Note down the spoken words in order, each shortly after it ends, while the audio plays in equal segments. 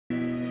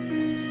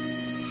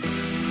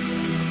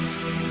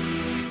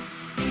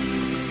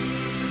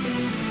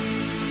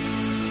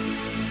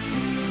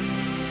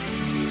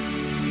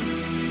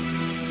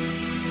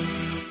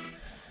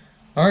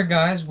Alright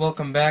guys,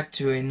 welcome back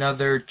to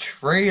another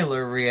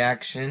trailer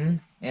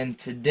reaction, and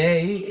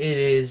today it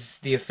is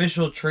the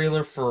official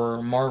trailer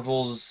for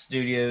Marvel's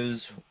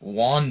Studios'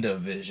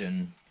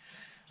 Wandavision,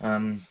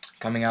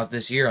 coming out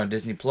this year on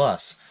Disney+.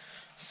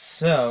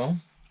 So,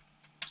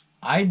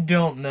 I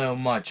don't know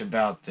much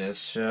about this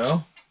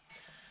show.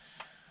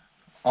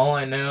 All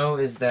I know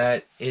is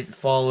that it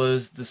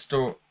follows the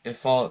story.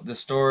 The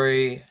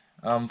story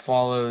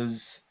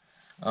follows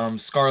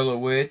Scarlet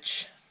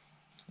Witch,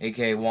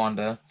 aka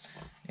Wanda,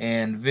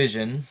 and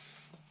Vision.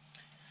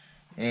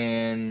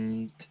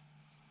 And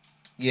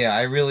yeah,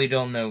 I really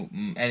don't know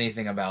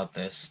anything about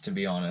this, to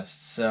be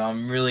honest. So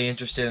I'm really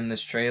interested in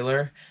this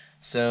trailer.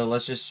 So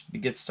let's just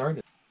get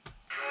started.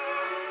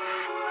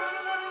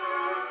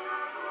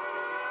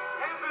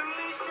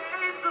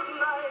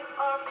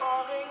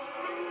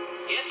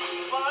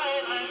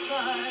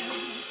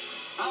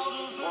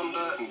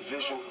 Wanda and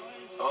Vision.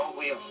 Oh,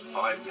 we have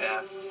 5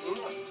 paths.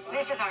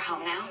 This is our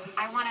home now.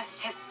 I want us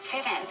to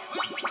fit in.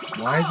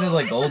 Why is it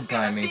like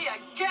old-timey?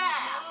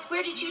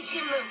 Where did you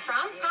two move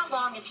from? How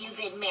long have you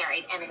been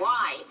married? And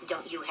why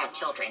don't you have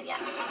children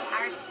yet?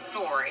 Our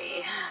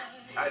story.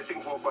 I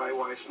think what my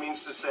wife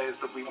means to say is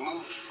that we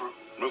moved from...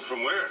 Moved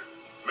from where?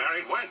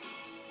 Married when?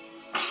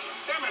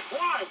 Damn it,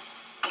 why?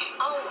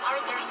 Oh,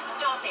 Arthur,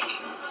 stop it.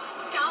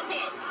 Stop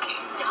it.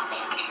 Stop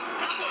it.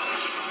 Stop it.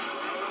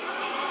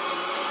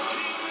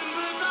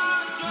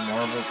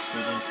 Marvel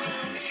Studios.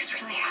 Is this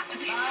really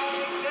happening? Am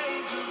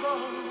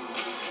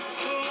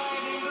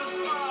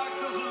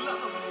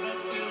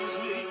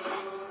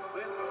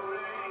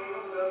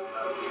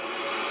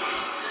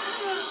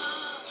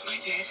I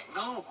dead?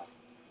 No.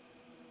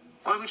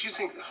 Why would you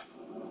think that?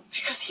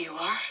 Because you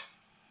are.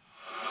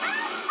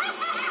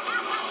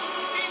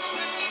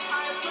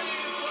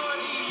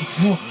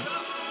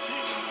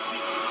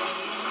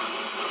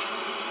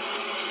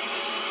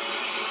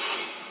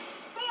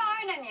 We are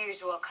an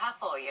unusual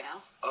couple, you know.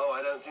 Oh,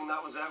 I don't think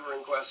that was ever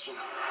in question.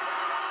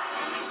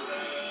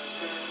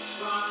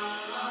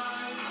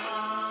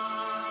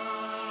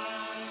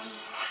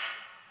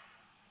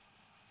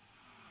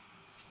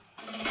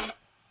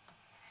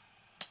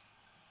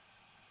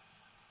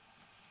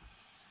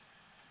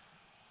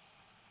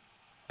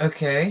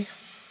 Okay.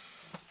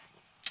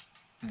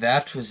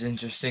 That was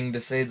interesting, to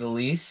say the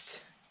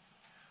least.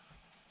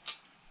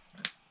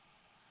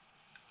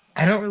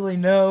 I don't really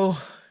know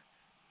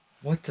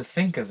what to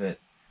think of it.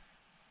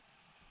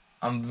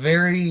 I'm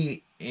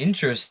very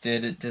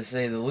interested, to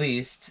say the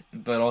least,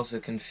 but also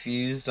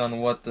confused on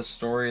what the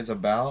story is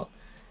about.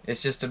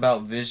 It's just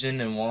about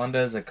Vision and Wanda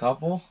as a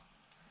couple?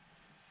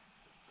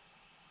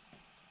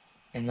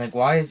 And like,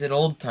 why is it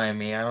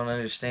old-timey? I don't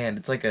understand.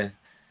 It's like an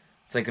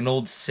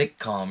old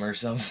sitcom or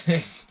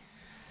something.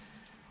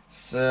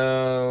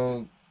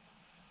 So,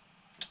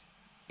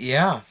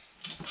 yeah,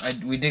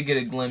 we did get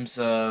a glimpse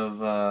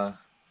of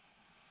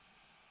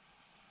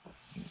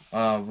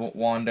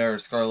Wanda or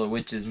Scarlet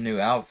Witch's new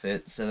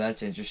outfit, so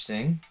that's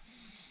interesting.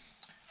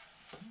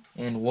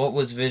 And what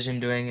was Vision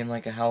doing in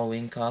like a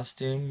Halloween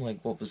costume?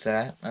 Like, what was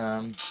that?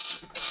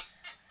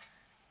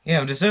 Yeah,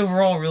 I'm just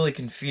overall really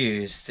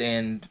confused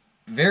and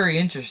very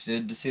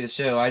interested to see the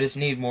show. I just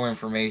need more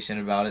information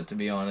about it, to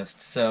be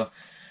honest. So,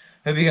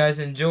 hope you guys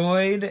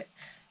enjoyed,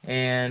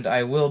 and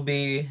I will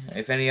be,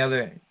 if any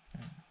other,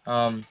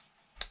 I'm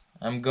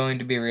going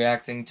to be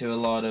reacting to a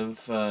lot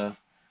of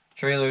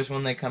trailers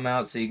when they come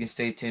out, so you can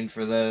stay tuned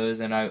for those.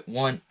 And I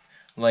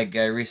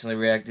recently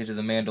reacted to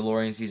the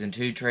Mandalorian Season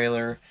 2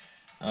 trailer,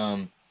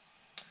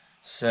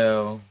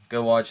 so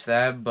go watch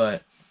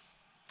that.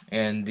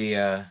 And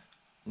the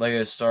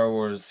Lego Star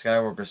Wars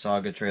Skywalker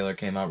Saga trailer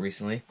came out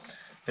recently.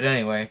 But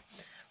anyway,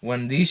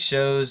 when these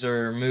shows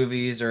or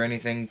movies or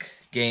anything,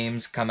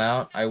 games come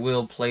out, I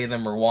will play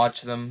them or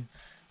watch them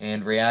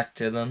and react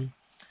to them.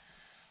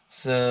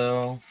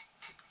 So,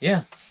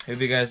 yeah, hope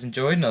you guys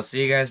enjoyed, and I'll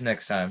see you guys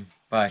next time.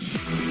 Bye.